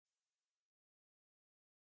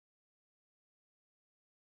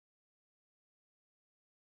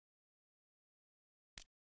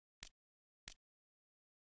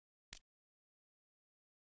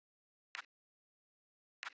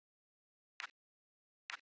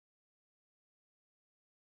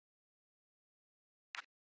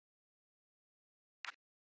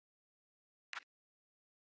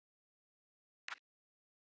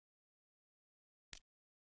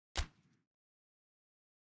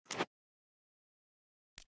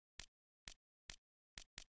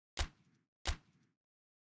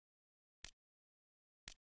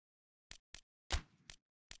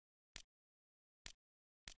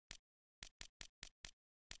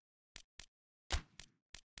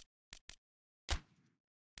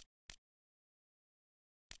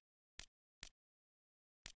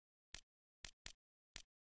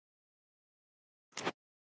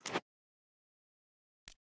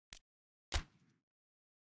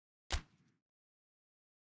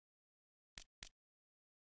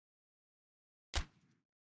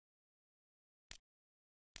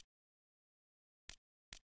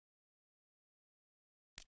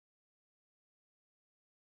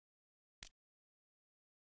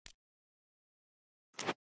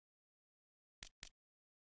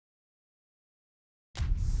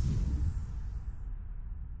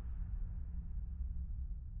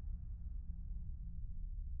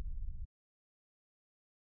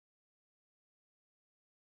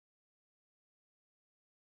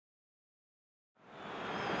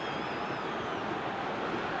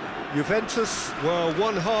Juventus were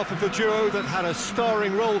one half of the duo that had a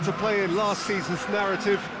starring role to play in last season's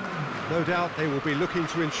narrative. No doubt they will be looking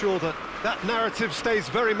to ensure that that narrative stays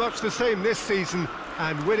very much the same this season,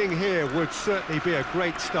 and winning here would certainly be a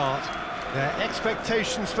great start. Their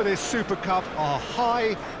expectations for this Super Cup are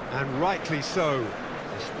high, and rightly so.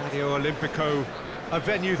 The Stadio Olimpico, a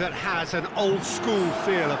venue that has an old-school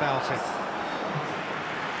feel about it.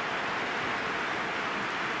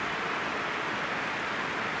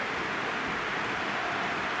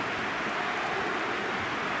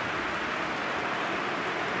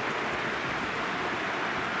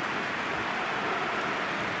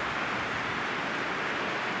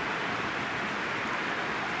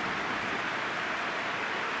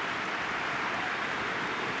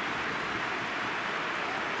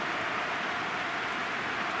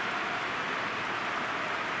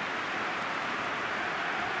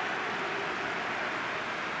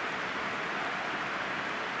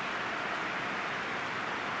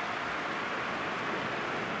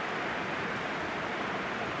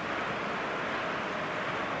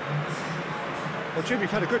 Well, Jim,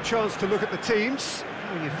 you've had a good chance to look at the teams.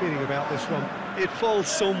 How are you feeling about this one? It falls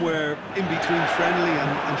somewhere in between friendly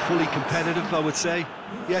and fully competitive, I would say.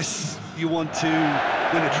 Yes, you want to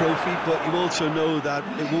win a trophy, but you also know that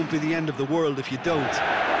it won't be the end of the world if you don't.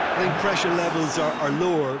 I think pressure levels are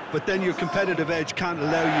lower, but then your competitive edge can't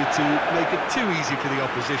allow you to make it too easy for the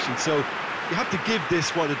opposition, so you have to give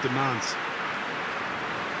this what it demands.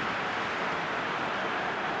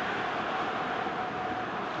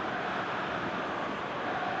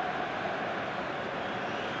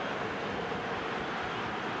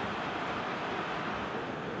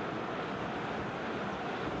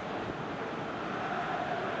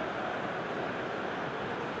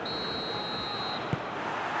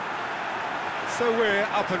 So we're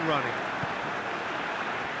up and running.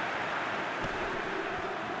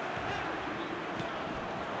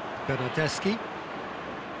 Bernardeschi.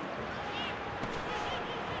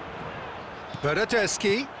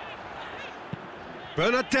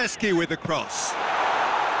 Bernardeschi with the cross.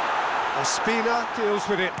 Ospina deals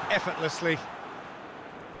with it effortlessly.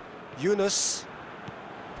 Yunus.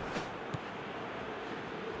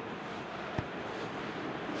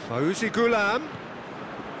 Fauzi Ghulam.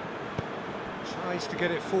 Tries to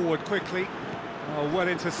get it forward quickly. Oh, well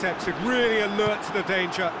intercepted, really alert to the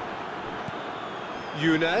danger.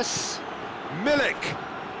 Yunus. Milik.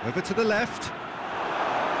 Over to the left.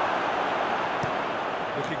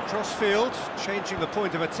 Looking cross-field, changing the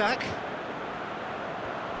point of attack.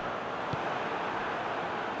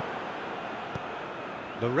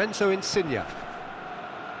 Lorenzo Insigne.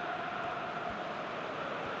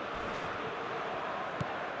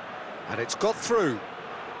 And it's got through.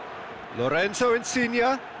 Lorenzo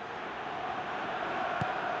Insigne.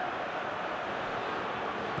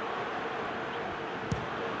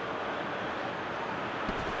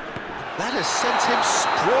 That has sent him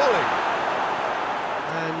sprawling.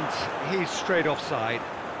 And he's straight offside.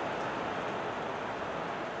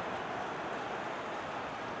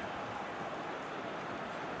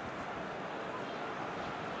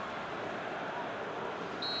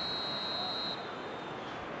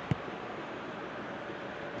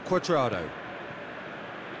 Quadrado.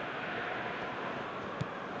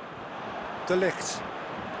 De Ligt.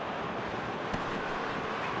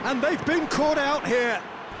 And they've been caught out here.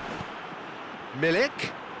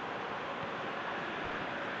 Milik.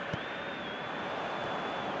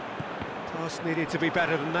 Pass needed to be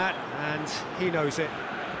better than that, and he knows it.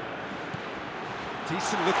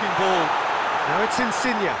 Decent looking ball. Now it's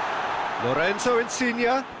Insigne. Lorenzo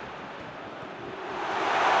Insigne.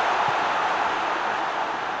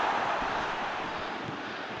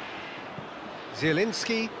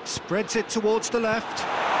 Zielinski spreads it towards the left.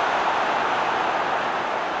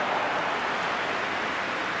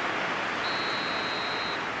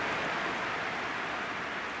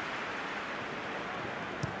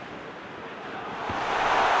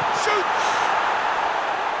 Shoots!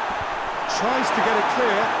 Tries to get it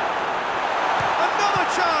clear. Another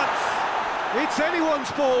chance! It's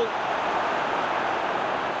anyone's ball.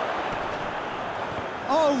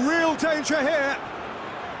 Oh, real danger here.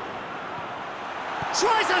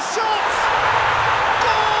 Tries a shot!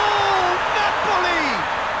 Goal! Napoli!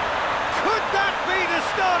 Could that be the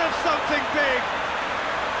start of something big?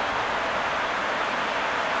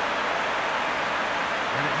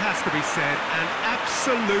 And it has to be said, an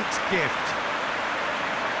absolute gift.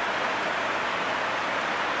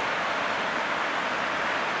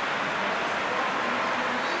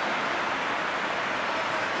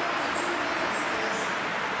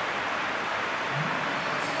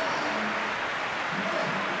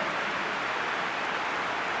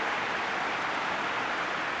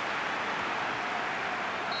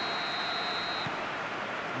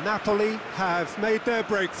 Napoli have made their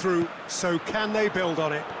breakthrough, so can they build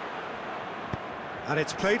on it? And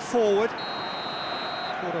it's played forward.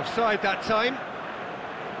 Caught offside that time.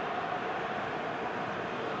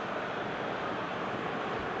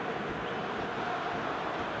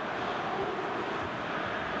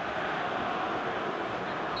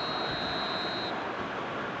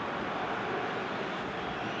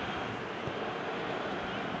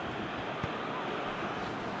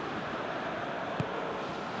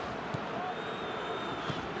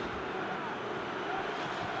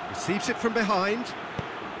 Receives it from behind.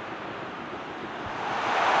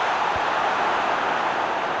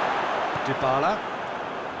 Dybala.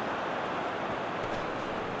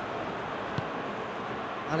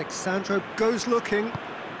 Alexandro goes looking.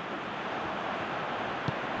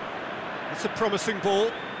 It's a promising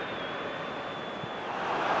ball.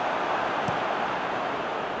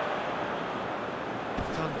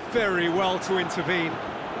 Done very well to intervene.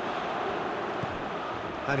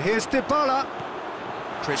 And here's Dybala.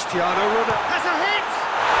 Cristiano Ronaldo has a hit!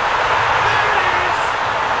 There it is!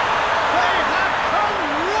 They have come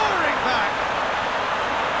roaring back!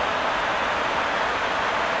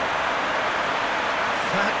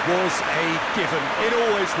 That was a given. It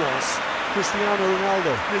always was. Cristiano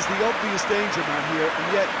Ronaldo is the obvious danger man here, and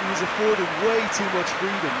yet he was afforded way too much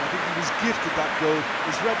freedom. I think he was gifted that goal.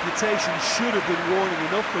 His reputation should have been warning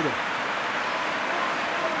enough for them.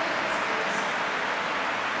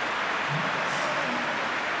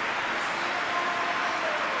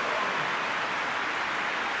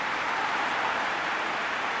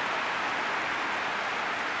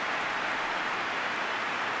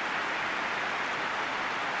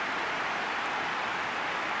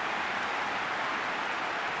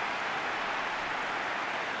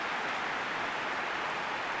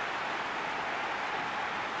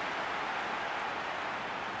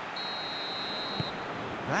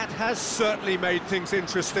 That has certainly made things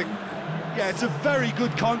interesting. Yeah, it's a very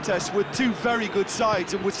good contest with two very good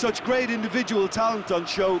sides, and with such great individual talent on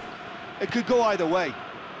show, it could go either way.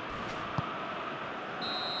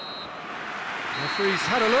 Referee's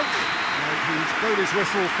had a look, and he's blown his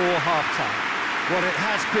whistle for half-time. Well, it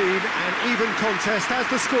has been an even contest, as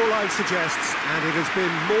the scoreline suggests, and it has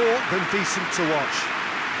been more than decent to watch.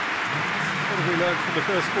 What have we learned from the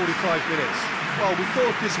first 45 minutes? Well, we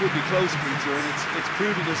thought this would be close, Peter, and it's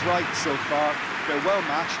proven us right so far. They're well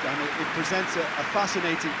matched, and it presents a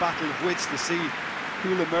fascinating battle of wits to see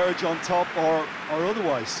who'll emerge on top or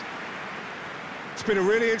otherwise. It's been a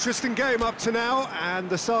really interesting game up to now, and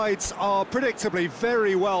the sides are predictably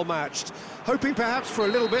very well matched. Hoping perhaps for a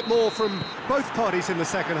little bit more from both parties in the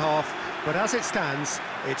second half, but as it stands,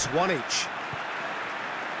 it's one each.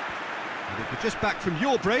 And if you're just back from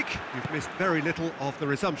your break, you've missed very little of the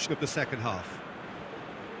resumption of the second half.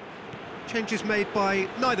 Changes made by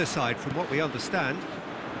neither side, from what we understand.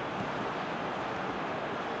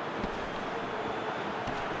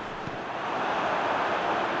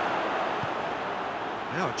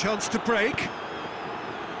 Now a chance to break.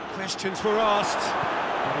 Questions were asked,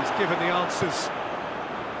 and he's given the answers.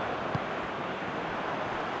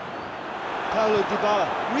 Paulo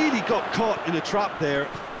Dybala really got caught in a trap there,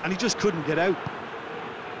 and he just couldn't get out.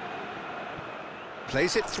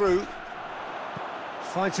 Plays it through.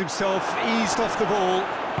 Finds himself eased off the ball.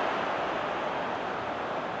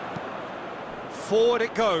 Forward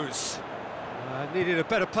it goes. Needed a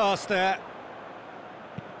better pass there.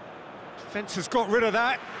 Defence has got rid of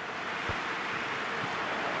that.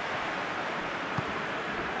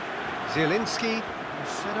 Zielinski has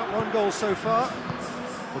set up one goal so far.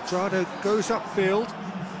 Quadrado goes upfield.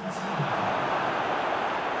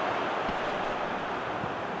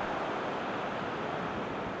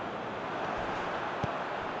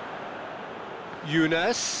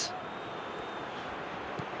 Younes.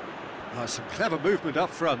 Oh, some clever movement up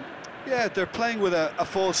front. Yeah, they're playing with a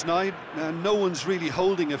false nine, and no one's really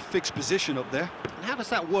holding a fixed position up there. And how does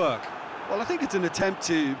that work? Well, I think it's an attempt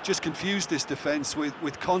to just confuse this defence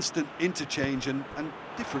with constant interchange and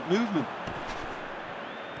different movement.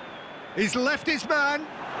 He's left his man.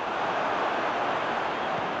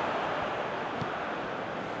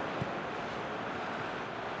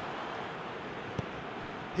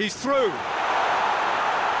 He's through.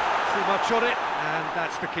 Too much on it, and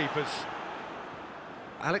that's the keeper's.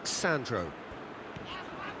 Alexandro.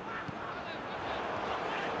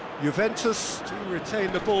 Juventus to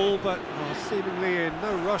retain the ball, but are seemingly in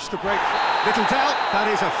no rush to break. Little doubt, that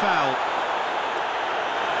is a foul.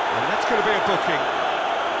 And that's going to be a booking.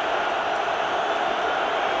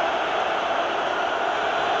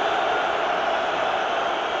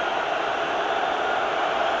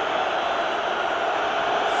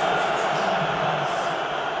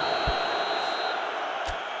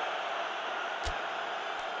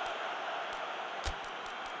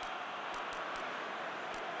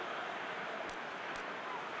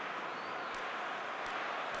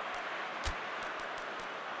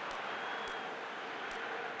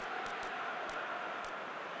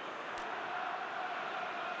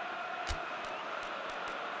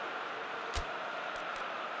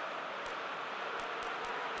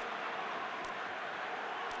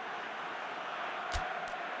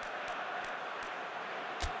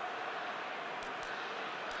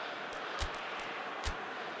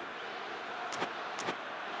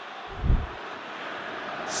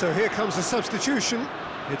 So here comes a substitution.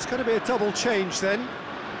 It's going to be a double change then.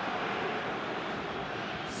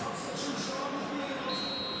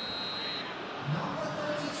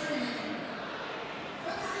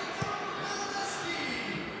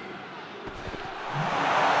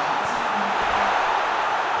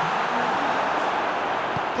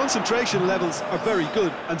 Concentration levels are very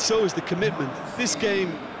good, and so is the commitment. This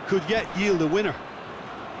game could yet yield a winner.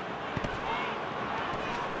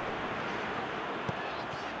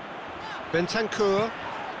 Bentancur.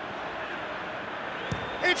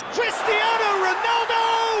 It's Cristiano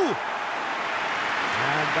Ronaldo!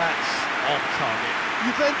 And that's off target.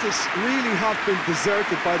 Juventus really have been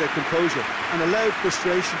deserted by their composure and allowed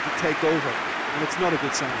frustration to take over, and it's not a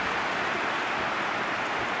good sign.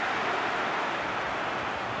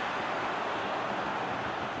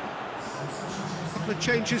 The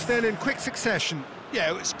changes then in quick succession.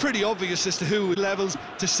 Yeah, it's pretty obvious as to who levels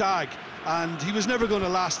to sag, and he was never going to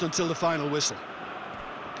last until the final whistle.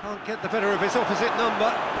 Can't get the better of his opposite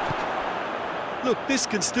number. Look, this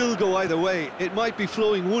can still go either way. It might be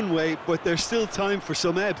flowing one way, but there's still time for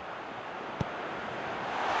some ebb.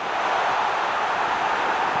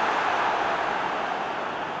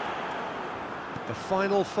 The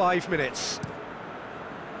final 5 minutes.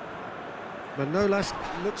 Manolas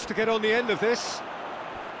looks to get on the end of this.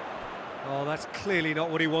 Oh, that's clearly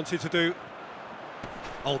not what he wanted to do.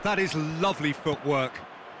 Oh, that is lovely footwork.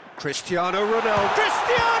 Cristiano Ronaldo.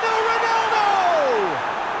 Cristiano Ronaldo!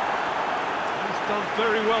 He's done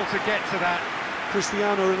very well to get to that.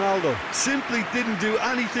 Cristiano Ronaldo simply didn't do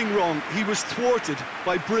anything wrong. He was thwarted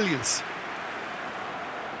by brilliance.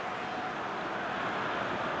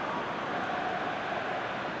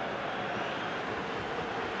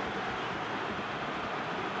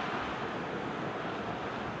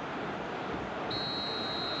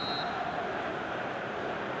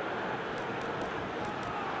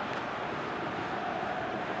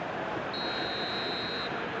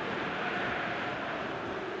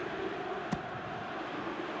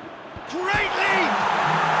 Great lead!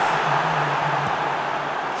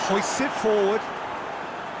 Hoists it forward.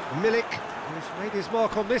 Milik, who's made his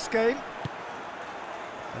mark on this game.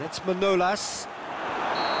 And it's Manolas.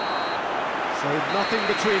 So nothing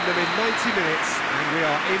between them in 90 minutes, and we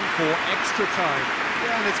are in for extra time.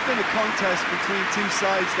 Yeah, and it's been a contest between two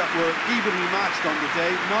sides that were evenly matched on the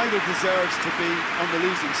day. Neither deserves to be on the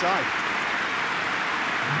losing side.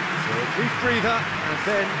 So a brief breather, and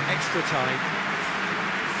then extra time.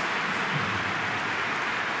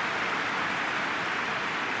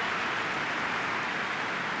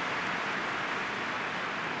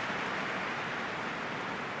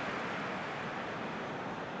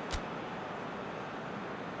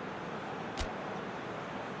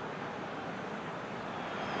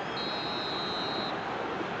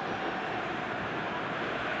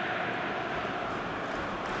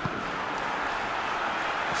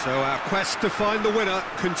 So our quest to find the winner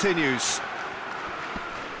continues.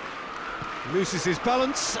 Loses his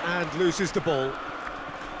balance and loses the ball.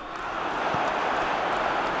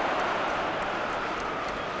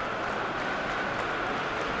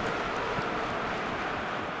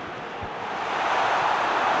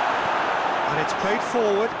 And it's played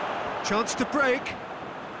forward. Chance to break.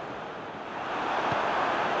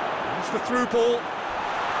 Here's the through ball.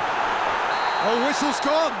 Oh, whistle's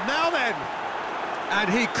gone. Now then. And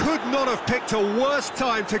he could not have picked a worse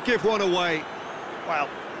time to give one away. Well,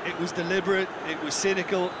 it was deliberate, it was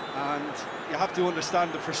cynical, and you have to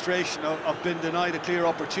understand the frustration of being denied a clear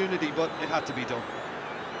opportunity, but it had to be done.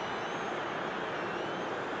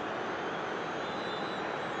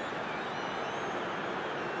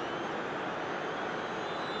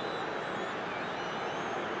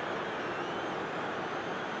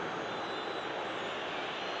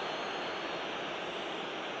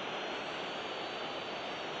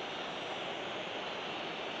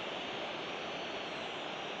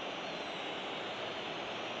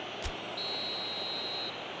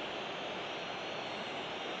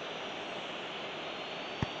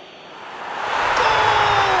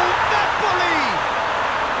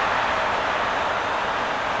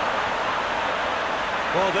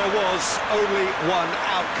 Well, there was only one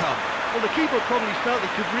outcome. Well, the keeper probably felt he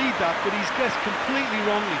could read that, but he's guessed completely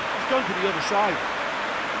wrongly. He's gone to the other side.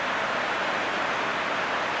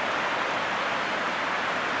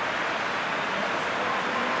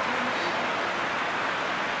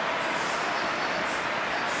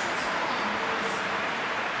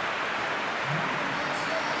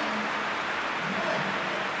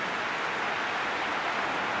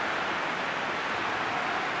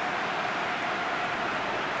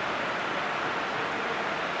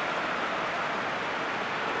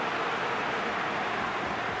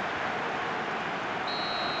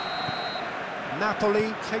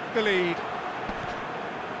 Napoli take the lead.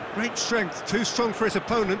 Great strength, too strong for his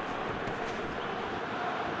opponent.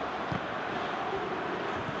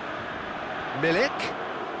 Milik.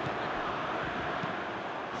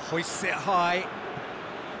 Hoists it high.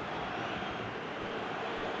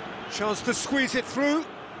 Chance to squeeze it through.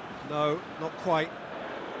 No, not quite.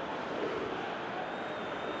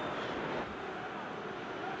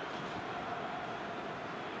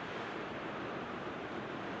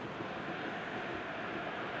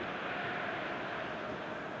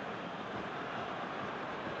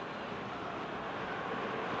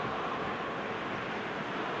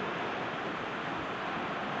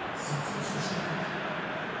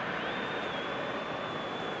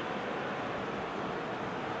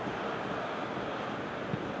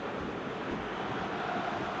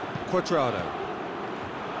 Quadrado.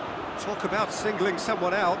 Talk about singling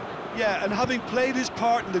someone out. Yeah, and having played his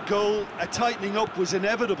part in the goal, a tightening up was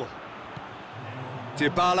inevitable.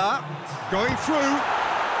 Dybala going through.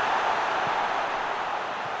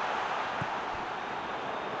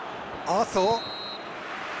 Arthur.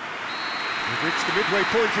 We've reached the midway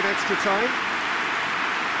point in extra time.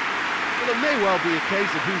 Well, it may well be a case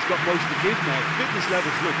of who's got most to give now. Fitness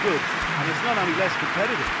levels look good, and it's not any less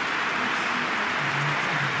competitive.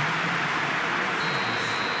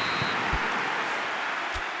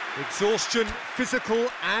 Exhaustion, physical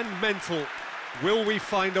and mental. Will we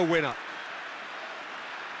find a winner?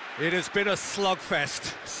 It has been a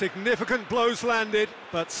slugfest. Significant blows landed,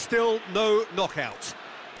 but still no knockout.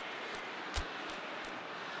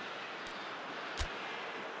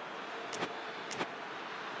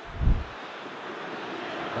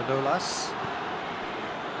 Manolas.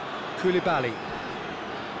 Koulibaly.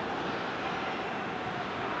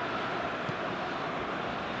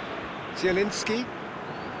 Zielinski.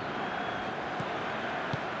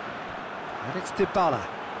 And it's Dybala.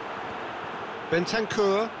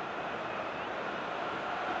 Bentancur.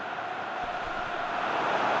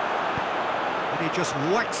 And he just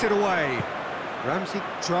whacks it away. Ramsey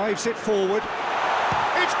drives it forward.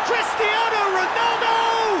 It's Cristiano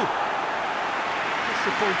Ronaldo!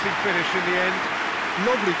 Disappointing finish in the end.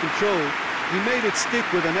 Lovely control. He made it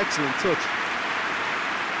stick with an excellent touch.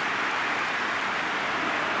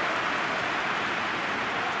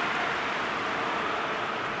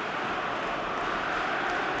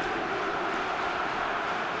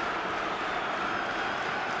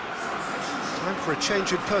 Time for a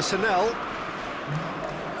change in personnel.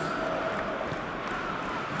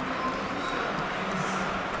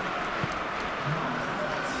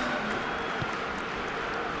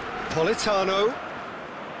 Politano.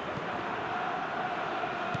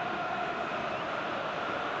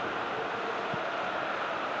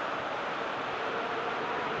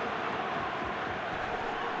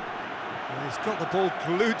 He's got the ball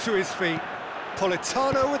glued to his feet.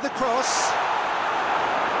 Politano with the cross.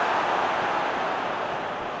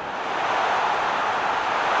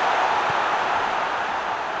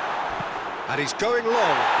 And he's going long.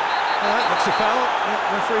 That looks a foul.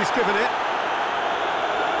 Referee's given it.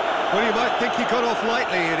 Well, you might think he got off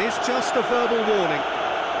lightly. It is just a verbal warning.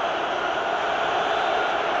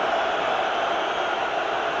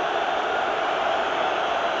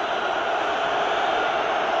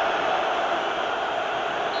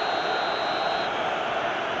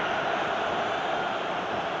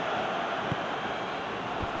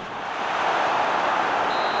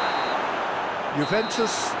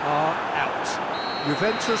 Juventus are out.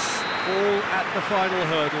 Juventus fall at the final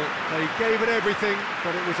hurdle. They gave it everything,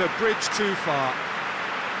 but it was a bridge too far.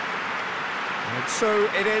 And so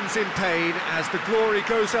it ends in pain as the glory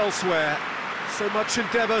goes elsewhere. So much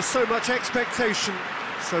endeavour, so much expectation,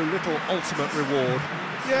 so little ultimate reward.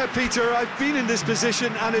 Yeah, Peter, I've been in this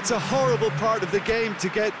position, and it's a horrible part of the game to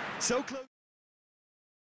get so close.